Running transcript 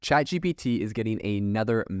ChatGPT is getting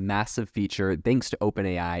another massive feature thanks to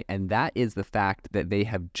OpenAI, and that is the fact that they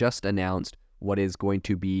have just announced what is going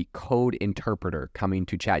to be Code Interpreter coming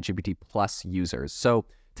to ChatGPT Plus users. So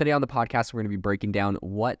today on the podcast, we're going to be breaking down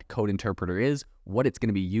what Code Interpreter is, what it's going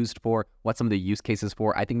to be used for, what some of the use cases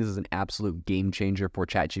for. I think this is an absolute game changer for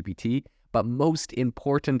ChatGPT. But most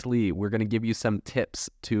importantly, we're going to give you some tips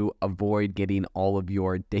to avoid getting all of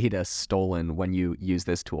your data stolen when you use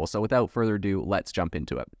this tool. So without further ado, let's jump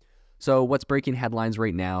into it. So what's breaking headlines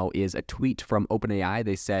right now is a tweet from OpenAI.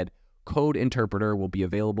 They said, Code Interpreter will be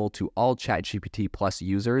available to all ChatGPT Plus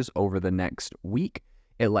users over the next week.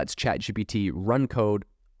 It lets ChatGPT run code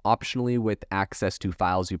optionally with access to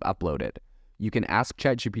files you've uploaded. You can ask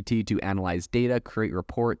ChatGPT to analyze data, create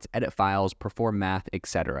reports, edit files, perform math,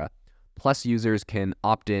 etc. Plus users can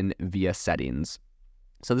opt in via settings.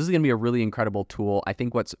 So this is going to be a really incredible tool. I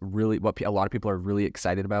think what a lot of people are really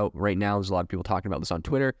excited about right now, there's a lot of people talking about this on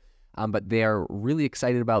Twitter, but they are really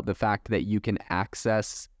excited about the fact that you can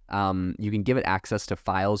give it access to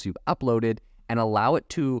files you've uploaded and allow it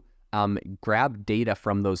to grab data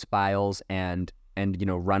from those files and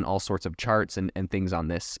run all sorts of charts and things on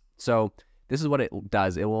this. So this is what it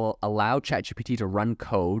does. It will allow ChatGPT to run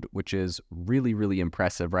code, which is really, really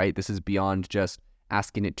impressive, right? This is beyond just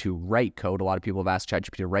asking it to write code. A lot of people have asked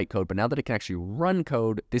ChatGPT to write code, but now that it can actually run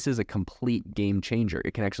code, this is a complete game changer.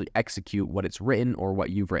 It can actually execute what it's written or what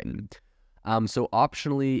you've written. So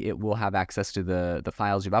optionally, it will have access to the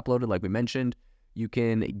files you've uploaded, like we mentioned. You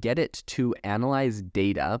can get it to analyze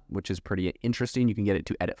data, which is pretty interesting. You can get it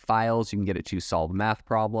to edit files. You can get it to solve math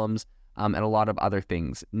problems, and a lot of other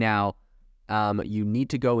things. Now, you need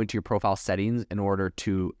to go into your profile settings in order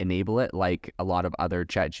to enable it, like a lot of other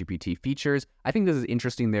ChatGPT features. I think this is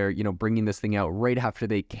interesting. They're, bringing this thing out right after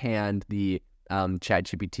they canned the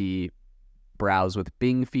ChatGPT browse with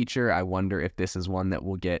Bing feature. I wonder if this is one that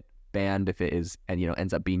will get banned if it is, and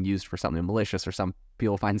ends up being used for something malicious, or some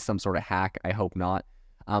people find some sort of hack. I hope not.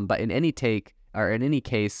 But in any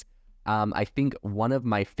case, I think one of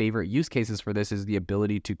my favorite use cases for this is the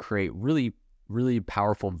ability to create really, really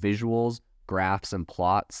powerful visuals, graphs, and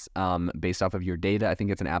plots based off of your data. I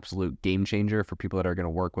think it's an absolute game changer for people that are going to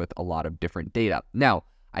work with a lot of different data. Now,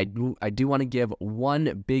 I do want to give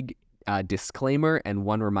one big disclaimer and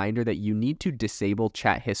one reminder that you need to disable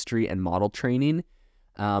chat history and model training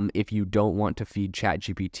if you don't want to feed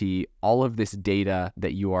ChatGPT all of this data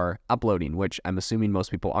that you are uploading, which I'm assuming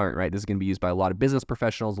most people aren't, right? This is going to be used by a lot of business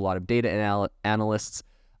professionals, a lot of data analysts.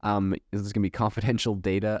 This is going to be confidential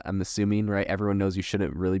data, I'm assuming, right? Everyone knows you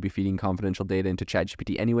shouldn't really be feeding confidential data into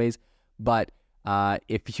ChatGPT anyways. But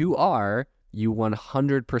if you are, you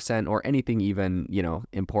 100%, or anything even,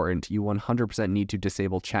 important, you 100% need to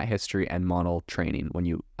disable chat history and model training when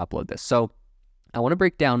you upload this. So I want to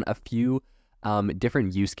break down a few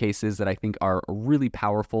different use cases that I think are really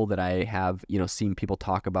powerful, that I have, seen people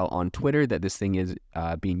talk about on Twitter, that this thing is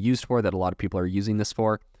being used for, that a lot of people are using this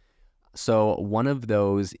for. So one of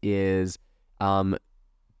those is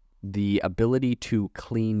the ability to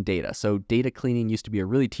clean data. So data cleaning used to be a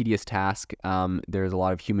really tedious task. There's a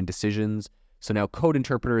lot of human decisions. So now Code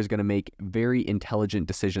Interpreter is going to make very intelligent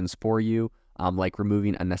decisions for you, like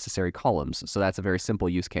removing unnecessary columns. So that's a very simple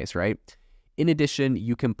use case, right? In addition,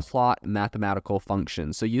 you can plot mathematical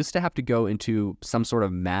functions. So you used to have to go into some sort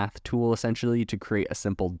of math tool, essentially, to create a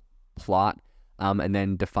simple plot and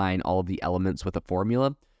then define all of the elements with a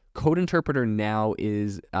formula. Code Interpreter now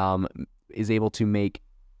is able to make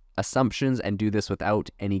assumptions and do this without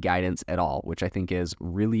any guidance at all, which I think is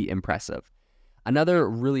really impressive. Another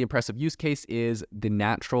really impressive use case is the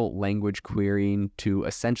natural language querying to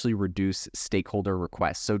essentially reduce stakeholder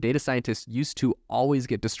requests. So data scientists used to always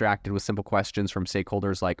get distracted with simple questions from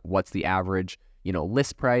stakeholders like, what's the average,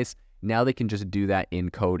 list price? Now they can just do that in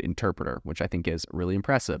Code Interpreter, which I think is really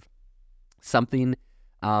impressive. Something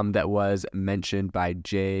that was mentioned by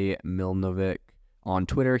Jay Milnovic on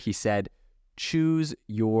Twitter, he said, choose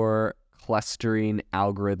your clustering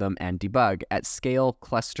algorithm and debug. At scale,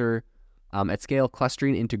 clustering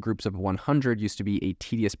into groups of 100 used to be a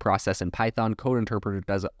tedious process in Python. Code Interpreter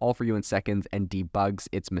does it all for you in seconds and debugs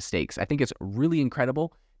its mistakes. I think it's really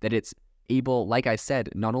incredible that it's able, like I said,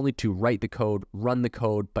 not only to write the code, run the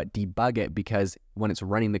code, but debug it, because when it's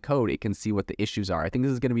running the code, it can see what the issues are. I think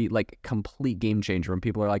this is going to be like a complete game changer when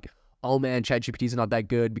people are like, oh man, ChatGPT is not that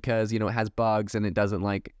good because, it has bugs and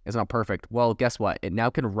it's not perfect. Well, guess what? It now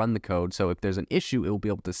can run the code. So if there's an issue, it will be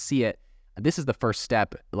able to see it. This is the first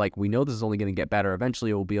step. Like, we know this is only going to get better.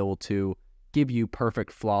 Eventually, it will be able to give you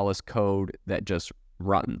perfect, flawless code that just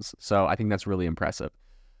runs. So I think that's really impressive.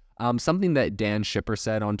 Something that Dan Schipper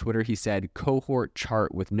said on Twitter, he said, cohort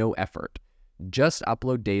chart with no effort. Just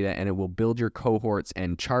upload data and it will build your cohorts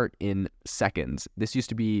and chart in seconds. This used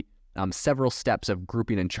to be several steps of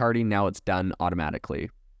grouping and charting. Now it's done automatically.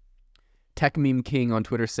 Tech Meme King on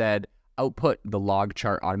Twitter said, output the log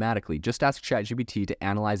chart automatically. Just ask ChatGPT to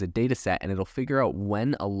analyze a data set and it'll figure out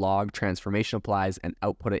when a log transformation applies and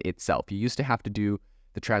output it itself. You used to have to do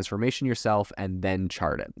the transformation yourself and then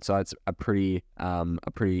chart it. So that's a pretty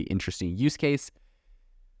interesting use case.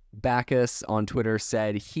 Bacchus on Twitter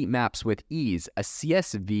said, heat maps with ease. A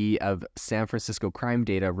CSV of San Francisco crime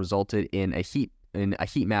data resulted in a heat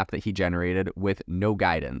map that he generated with no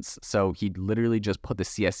guidance. So he literally just put the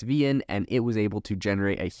CSV in and it was able to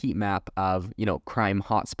generate a heat map of, crime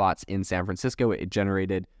hotspots in San Francisco. It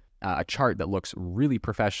generated a chart that looks really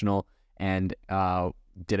professional and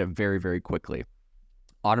did it very, very quickly.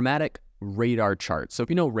 Automatic radar charts. So if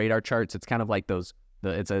you know radar charts, it's kind of like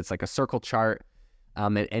it's like a circle chart.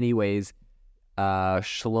 Anyways,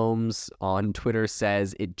 Shalom's on Twitter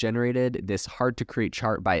says it generated this hard-to-create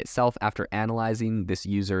chart by itself after analyzing this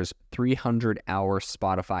user's 300-hour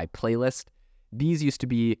Spotify playlist. These used to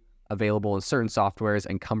be available in certain softwares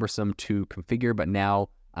and cumbersome to configure, but now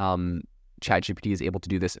ChatGPT is able to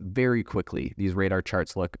do this very quickly. These radar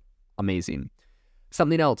charts look amazing.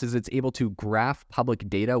 Something else is it's able to graph public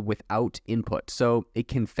data without input. So it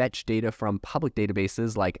can fetch data from public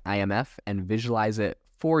databases like IMF and visualize it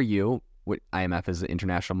for you. IMF is the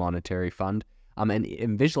International Monetary Fund,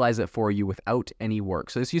 and visualize it for you without any work.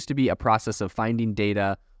 So this used to be a process of finding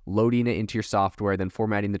data, loading it into your software, then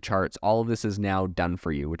formatting the charts. All of this is now done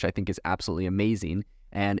for you, which I think is absolutely amazing.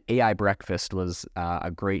 And AI Breakfast was a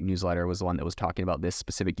great newsletter, was the one that was talking about this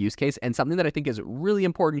specific use case. And something that I think is really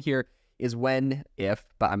important here is when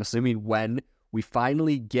we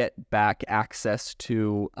finally get back access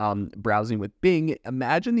to browsing with Bing.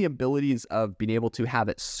 Imagine the abilities of being able to have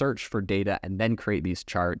it search for data and then create these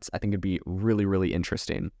charts. I think it'd be really, really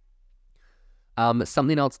interesting.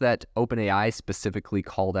 Something else that OpenAI specifically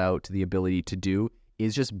called out the ability to do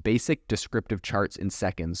is just basic descriptive charts in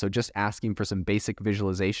seconds. So just asking for some basic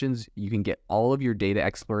visualizations, you can get all of your data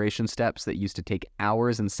exploration steps that used to take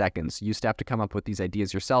hours and seconds. You used to have to come up with these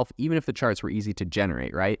ideas yourself, even if the charts were easy to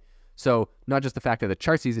generate, right? So not just the fact that the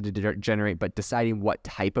chart's easy to generate, but deciding what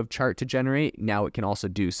type of chart to generate, now it can also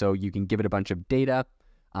do. So you can give it a bunch of data.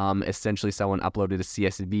 Essentially, someone uploaded a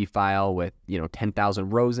CSV file with 10,000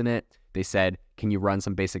 rows in it. They said, can you run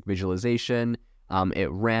some basic visualization?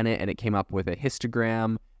 It ran it and it came up with a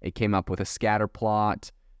histogram. It came up with a scatter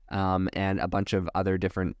plot and a bunch of other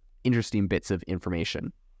different interesting bits of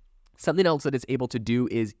information. Something else that it's able to do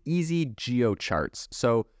is easy geocharts.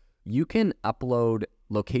 So you can upload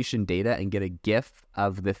location data and get a GIF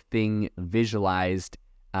of the thing visualized.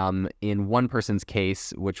 In one person's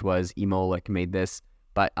case, which was Emolik made this,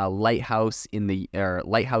 but a lighthouses in the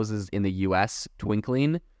U.S.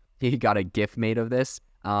 twinkling. He got a GIF made of this.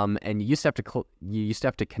 And you used to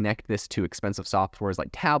have to connect this to expensive softwares like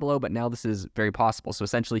Tableau, but now this is very possible. So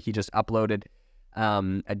essentially, he just uploaded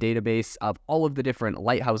a database of all of the different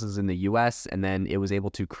lighthouses in the U.S., and then it was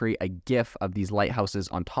able to create a GIF of these lighthouses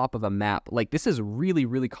on top of a map. Like, this is really,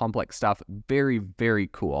 really complex stuff. Very, very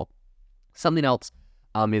cool. Something else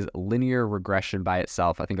is linear regression by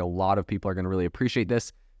itself. I think a lot of people are going to really appreciate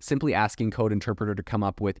this. Simply asking Code Interpreter to come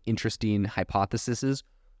up with interesting hypotheses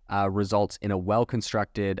results in a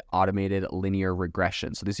well-constructed automated linear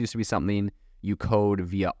regression. So this used to be something you code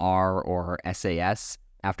via R or SAS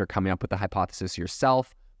after coming up with the hypothesis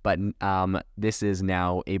yourself, but this is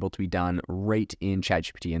now able to be done right in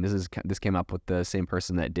ChatGPT, and this came up with the same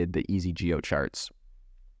person that did the easy geocharts.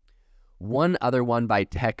 One other one by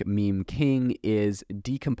Tech Meme King is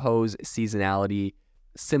decompose seasonality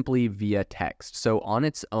simply via text. So on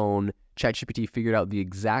its own, ChatGPT figured out the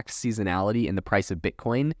exact seasonality in the price of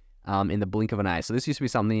Bitcoin in the blink of an eye. So this used to be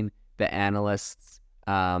something that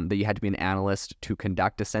that you had to be an analyst to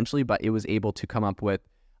conduct essentially, but it was able to come up with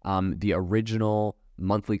the original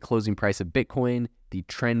monthly closing price of Bitcoin, the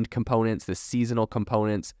trend components, the seasonal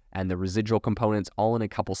components, and the residual components all in a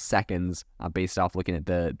couple seconds based off looking at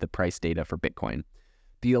the price data for Bitcoin.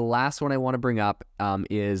 The last one I want to bring up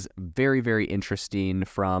is very, very interesting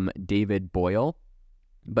from David Boyle.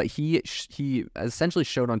 But he essentially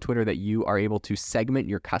showed on Twitter that you are able to segment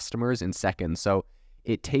your customers in seconds. So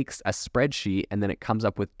it takes a spreadsheet and then it comes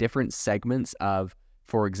up with different segments of,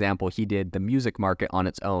 for example, he did the music market on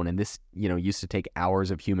its own. And this, used to take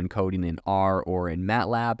hours of human coding in R or in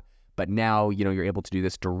MATLAB. But now, you're able to do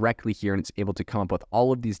this directly here and it's able to come up with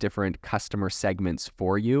all of these different customer segments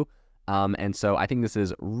for you. And so I think this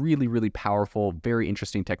is really, really powerful, very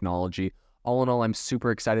interesting technology. All in all, I'm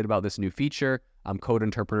super excited about this new feature. Code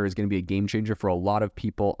Interpreter is going to be a game changer for a lot of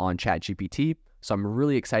people on ChatGPT. So I'm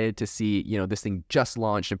really excited to see, this thing just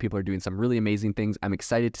launched and people are doing some really amazing things. I'm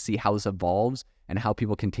excited to see how this evolves and how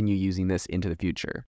people continue using this into the future.